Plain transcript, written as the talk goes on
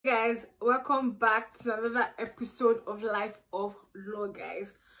guys, welcome back to another episode of Life of Law,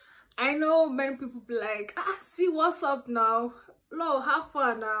 guys. I know many people be like, see what's up now, Law, how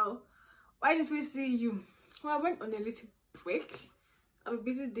far now, why didn't we see you? Well, I went on a little break. I'm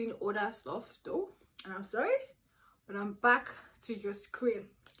busy doing other stuff though, and I'm sorry, but I'm back to your screen.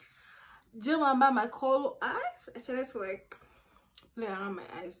 Do you remember my cold eyes? I said to like play around my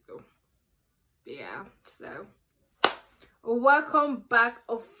eyes though. Yeah, so welcome back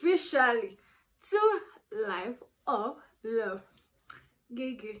officially to Life of Love.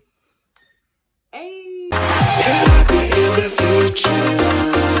 Gigi. Hey. Happy in the future.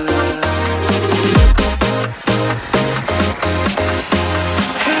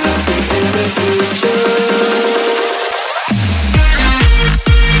 Happy in the future.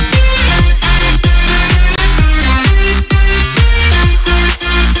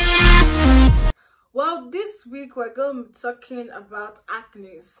 Well, this week we're going to be talking about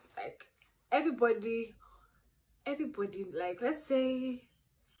acne. Like everybody, like let's say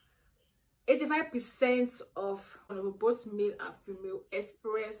 85% of both male and female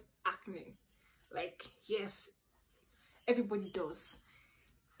experience acne. Like yes, everybody does.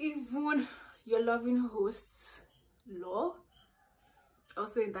 Even your loving hosts, Law,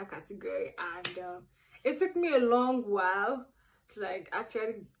 also in that category. And it took me a long while to like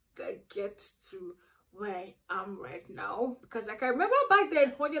actually like get to where I am right now, because like I remember back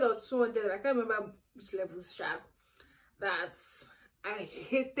then 100 or 200, I can't remember which level sharp, that I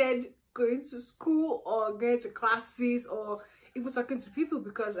hated going to school or going to classes or even talking to people,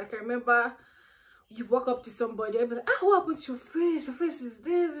 because like I remember you walk up to somebody and be like, what happened to your face? Your face is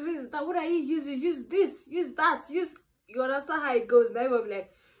this, that. What are you using? Use this, use that, you understand how it goes. Now everybody be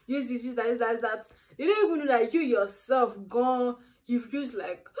like, use this, use that, use that, that. You don't even know that you yourself gone, you've used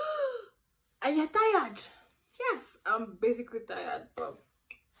like and you're tired. Yes, I'm basically tired, but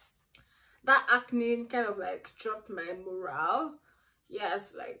that acne kind of like dropped my morale.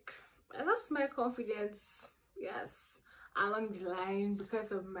 Yes, like I lost my confidence, yes, along the line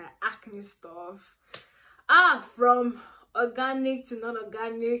because of my acne stuff. From organic to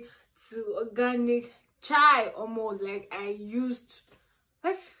non-organic to organic, chai almost, like I used,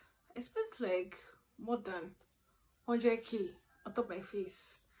 like I spent like more than 100k on top of my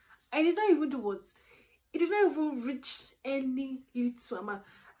face. I did not even do what? It did not even reach any little amount.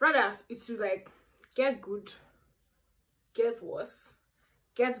 Rather, it will like get good, get worse,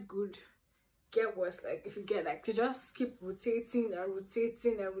 get good, get worse. Like if you get like you just keep rotating and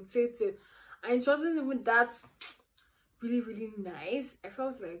rotating and rotating, and it wasn't even that really nice. I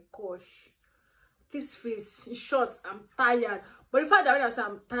felt like, gosh, this face is short. I'm tired. But the fact that when I say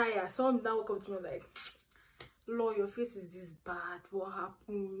I'm tired, someone now comes to me like, Lord, your face is this bad, what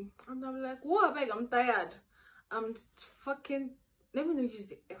happened? And I'm like, what? Like, I'm tired. I'm fucking, let me not use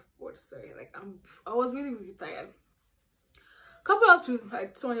the F word, sorry. Like I was really tired. Couple up to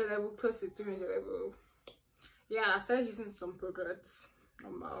like 200 level, close to 300 level. Yeah, I started using some products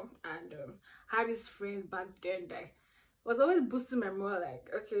normal, and had this friend back then that was always boosting my morale, like,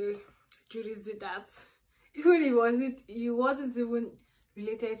 okay, Judy's did that. Even if it wasn't even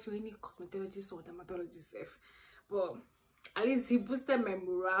related to any cosmetologist or dermatologist, but at least he boosted my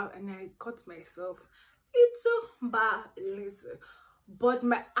morale and I got myself little, but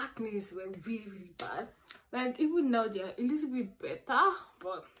my acne were really bad. Like even now they're a little bit better,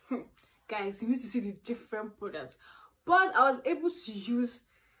 but guys, you need to see the different products. But I was able to use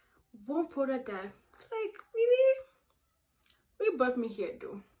one product that like really brought me here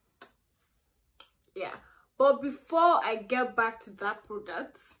though. Yeah, but before I get back to that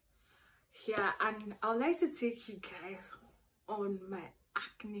product, yeah, and I'd like to take you guys on my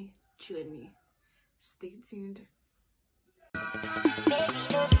acne journey. Stay tuned.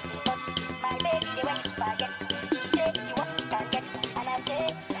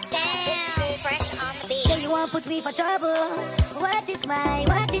 Say you won't put me for trouble. What is my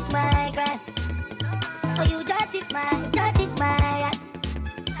crime? Oh, you just my act.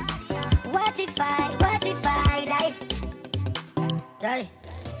 What if I die?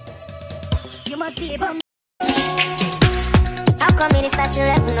 You must be a bum. How come in this past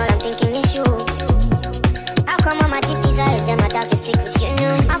 11, all I'm thinking is you? How come all my deep desires and my darkest secrets you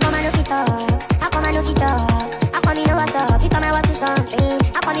knew? How come I know fit up? How come I know fit up? How come you know what's up? You come I want to something.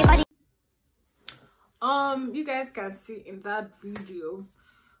 How come your body? You guys can see in that video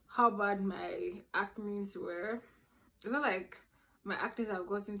how bad my acne were. It's not like my acne have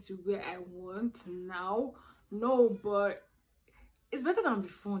gotten to where I want now, no, but it's better than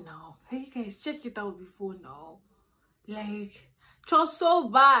before now. Like you guys check it out before now. Like it was so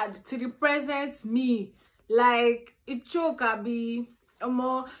bad to the present me. Like it choke abi.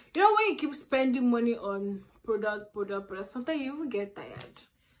 More, you know, when you keep spending money on product, sometimes you even get tired.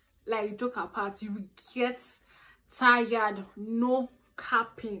 Like, you joke apart, you will get tired. No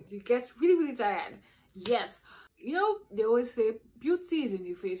capping, you get really tired. Yes, you know, they always say beauty is in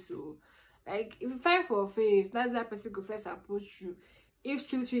the face. So like, if you fight for a face, that's that person go first approach you. If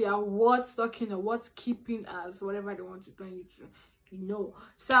truly you are what's talking or what's keeping as whatever they want to turn you to, you know.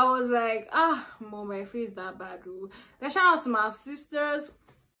 So I was like, mom, my face that bad. Then shout out to my sisters.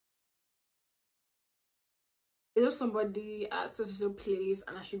 There's somebody at social place,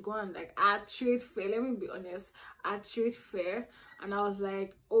 and I should go and like at trade fair. Let me be honest, at trade fair, and I was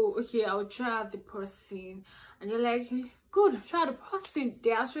like, oh, okay, I'll try out the person. And they're like, good, try the person.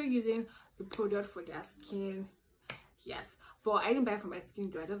 They're actually using the product for their skin. Yes, but I didn't buy it for my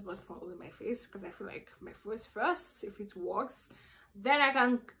skin though. I just bought it for only my face, because I feel like my face first. If it works, then I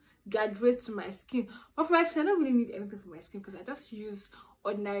can graduate to my skin. But for my skin, I don't really need anything for my skin, because I just use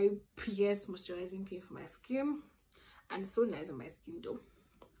ordinary PS moisturizing cream for my skin, and it's so nice on my skin though.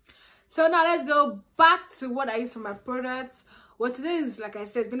 So now let's go back to what I use for my products. Well, today is, like I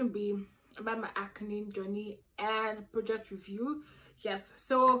said, gonna be about my acne journey and product review. Yes,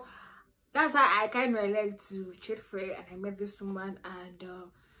 so that's how I kind of like to trade fair, and I met this woman and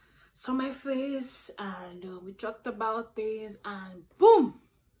saw my face, and we talked about things, and boom,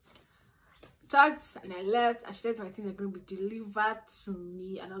 talked, and I left, and she said my things are going to be delivered to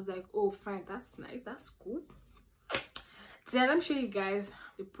me, and I was like, oh fine, that's nice, that's cool. Then let me show you guys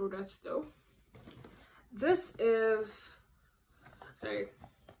the products though. This is, sorry,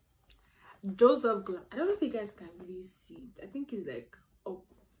 Dose of Glam. I don't know if you guys can really see it. I think it's like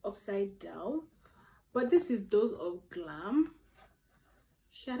upside down, but this is Dose of Glam.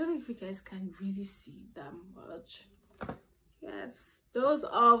 I don't know if you guys can really see that much. Yes, Dose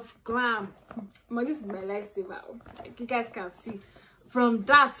of Glam. But this is my lifesaver. Like, you guys can see from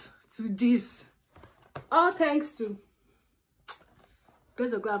that to this, all thanks to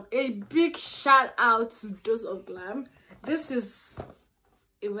Dose of Glam. A big shout out to Dose of Glam. This is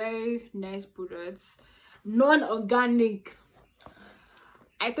a very nice product, non-organic.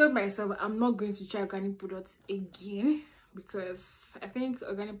 I told myself I'm not going to try organic products again, because I think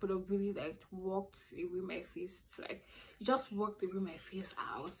organic product really like worked away my face. It's like it just worked away my face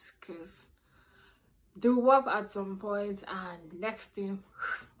out, because they will work at some point, and next thing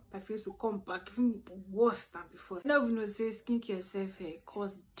my face will come back even worse than before. I don't even know, say skincare self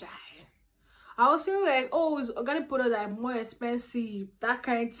cause dry. I was feeling like, oh, it's organic products are more expensive, that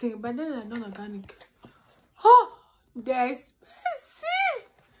kind of thing, but then they're not organic. Oh, they're expensive.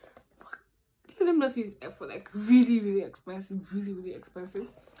 Let me just use effort, like really expensive, really expensive.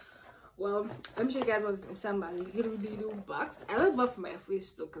 Well, let me show you guys what's inside my little box. I love it for my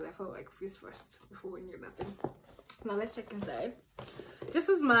face though, because I felt like face first before we knew nothing. Now let's check inside. This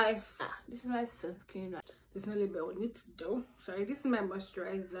is my sunscreen. There's no label on it though. Sorry, this is my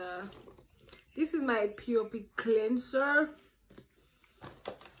moisturizer. This is my POP cleanser,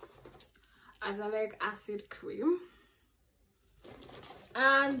 azelaic acid cream.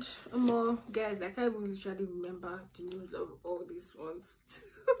 And more, guys, I can't even literally remember the names of all these ones.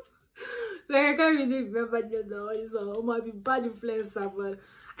 Like, I can't really remember the names of all these ones. I might be bad influencer, but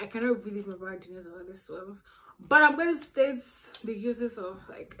I cannot really remember the names of all these ones. But I'm going to state the uses of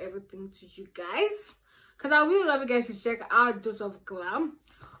like everything to you guys, because I really love you guys to check out Dose of Glam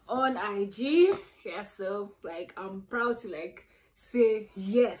on IG. Yeah, so like I'm proud to like say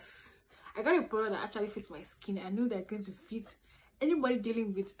yes, I got a product that actually fits my skin. I know that it's going to fit anybody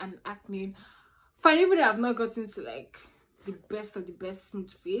dealing with an acne. Fine, even though I've not gotten to like the best of the best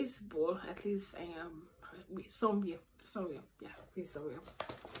smooth face, but at least I am somewhere, yeah, somewhere.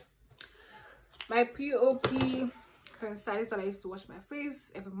 My POP coincides that I used to wash my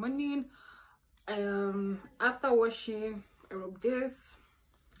face every morning. After washing, I rub this,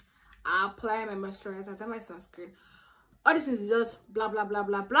 I apply my moisturizer, then my sunscreen. All this is just blah blah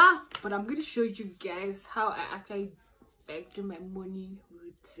but I'm going to show you guys how I actually like do my morning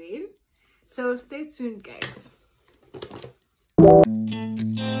routine, so stay tuned, guys.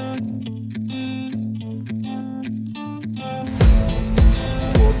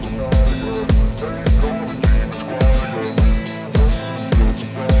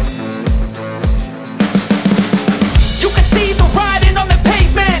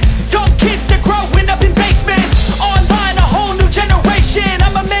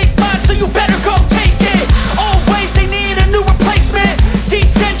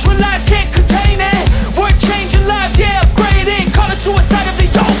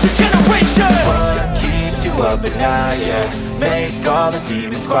 Make all the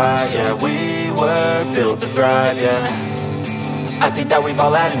demons quiet, yeah. We were built to thrive, yeah. I think that we've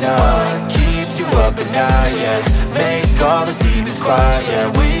all had enough. What keeps you up at night, yeah? Make all the demons quiet, yeah.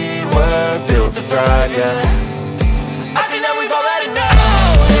 We were built to thrive, yeah. I think that we've all had enough.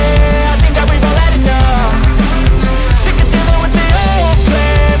 Oh, yeah, I think that we've all had enough. Sick of dealing with the old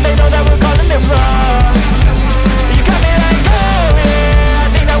plan. They know that we're calling it wrong. You got me like, oh yeah,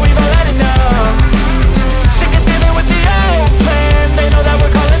 I think that we've all had enough. Sick of dealing with the old plan. They know that we're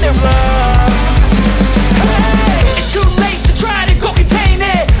calling it wrong. Hey, it's too late to try to go contain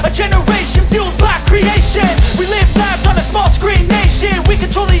it. A generation fueled by creation. We live lives on a small screen nation. We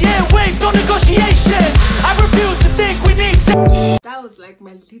control the airwaves, no negotiation. I refuse to think we need. That was like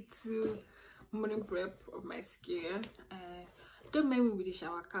my little morning prep of my skin. Don't mind me with the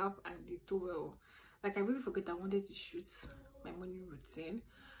shower cap and the towel. Like, I really forgot I wanted to shoot my morning routine.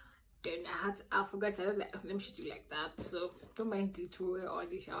 Then I forgot, so I was like, let me shoot it like that. So don't mind the towel or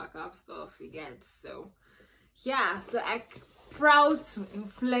the shower cap stuff you get. So yeah, so I'm proud to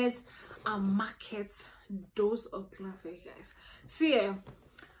influence and market those of Glam for you guys. See,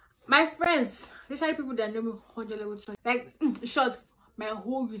 my friends, especially people that know me 100 level 20, like short my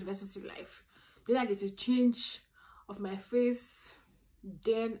whole university life, they like there's a change of my face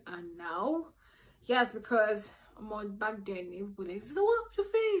then and now. Yes, because I'm on back then everybody like, so what your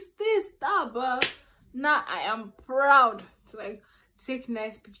face, this, that, but now I am proud to like take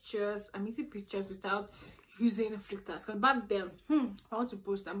nice pictures. I'm eating pictures without using filters, because back then if I want to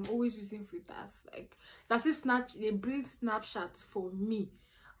post, I'm always using filters. Like that's it, they bring Snapchat for me,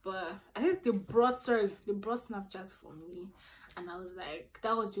 but I think they brought Snapchat for me, and I was like,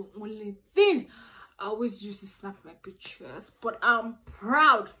 that was the only thing I always used to snap my pictures. But I'm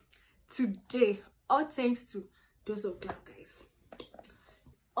proud today, all thanks to Glows of Glam, guys.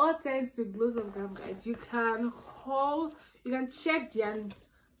 All thanks to Glows of Glam, guys. You can check their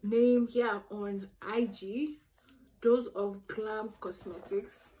name here on IG, Glows of Glam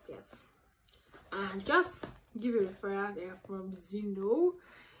Cosmetics. Yes, and just give a referral there from Zeno.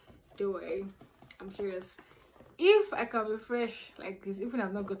 Don't worry, I'm serious. If I can be fresh like this, even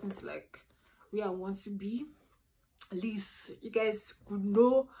I've not gotten to like where I want to be, at least you guys could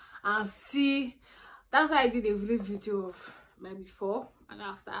know and see. That's why I did a video of my before and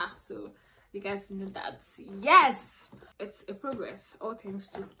after, so you guys know that yes, it's a progress. All thanks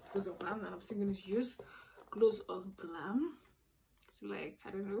to Glows of Glam, and I'm still going to use Glows of Glam. It's like,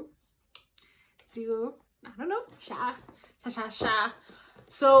 I don't know, sha.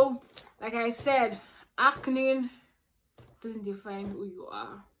 So like I said, acne doesn't define who you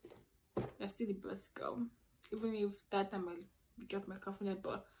are. You're still the best girl, even if that time I dropped my confidence.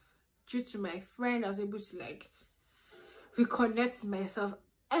 But due to my friend, I was able to like reconnect myself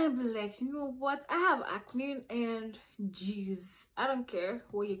and be like, you know what, I have acne, and geez, I don't care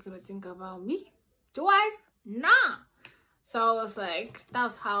what you're gonna think about me. Do I? Nah. So I was like,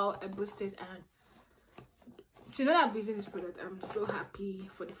 that's how I boosted. And to know that I'm using this product, I'm so happy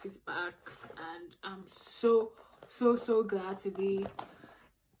for the feedback, and I'm so glad to be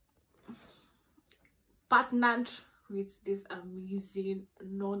partnered with this amazing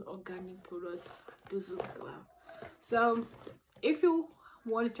non-organic product, Glows of Glam. So if you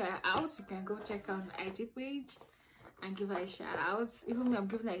want to try it out, you can go check out my IG page and give her a shout out. Even me, I'm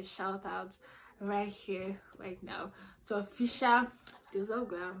giving her a shout out right here, right now, to official Glows of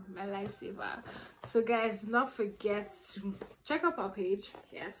Glam, my lifesaver. So guys, do not forget to check out our page,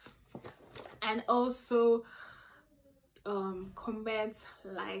 yes, and also comment,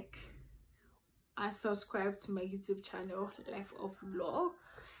 like, and subscribe to my YouTube channel, Life of Law.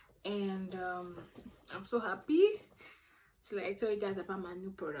 And I'm so happy to like tell you guys about my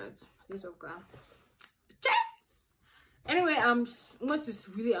new product, Glows of Glam. Anyway, I'm going to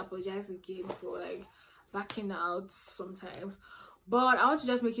really apologize again for like backing out sometimes, but I want to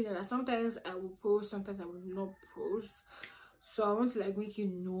just make it known that sometimes I will post, sometimes I will not post. So I want to like make it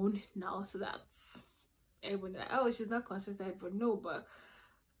known now, so that everyone like, oh, she's not consistent. But no, but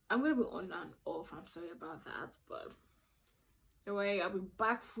I'm gonna be on and off. I'm sorry about that, but anyway, I'll be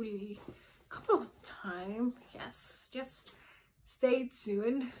back fully a couple of times. Yes, just stay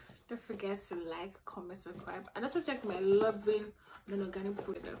tuned. Don't forget to like, comment, subscribe, and also check my loving non-organic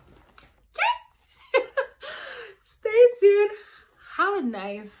product. Stay tuned. Have a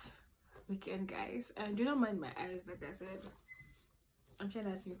nice weekend, guys, and do not mind my eyes. Like I said, I'm trying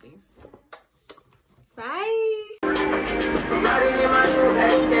out new things.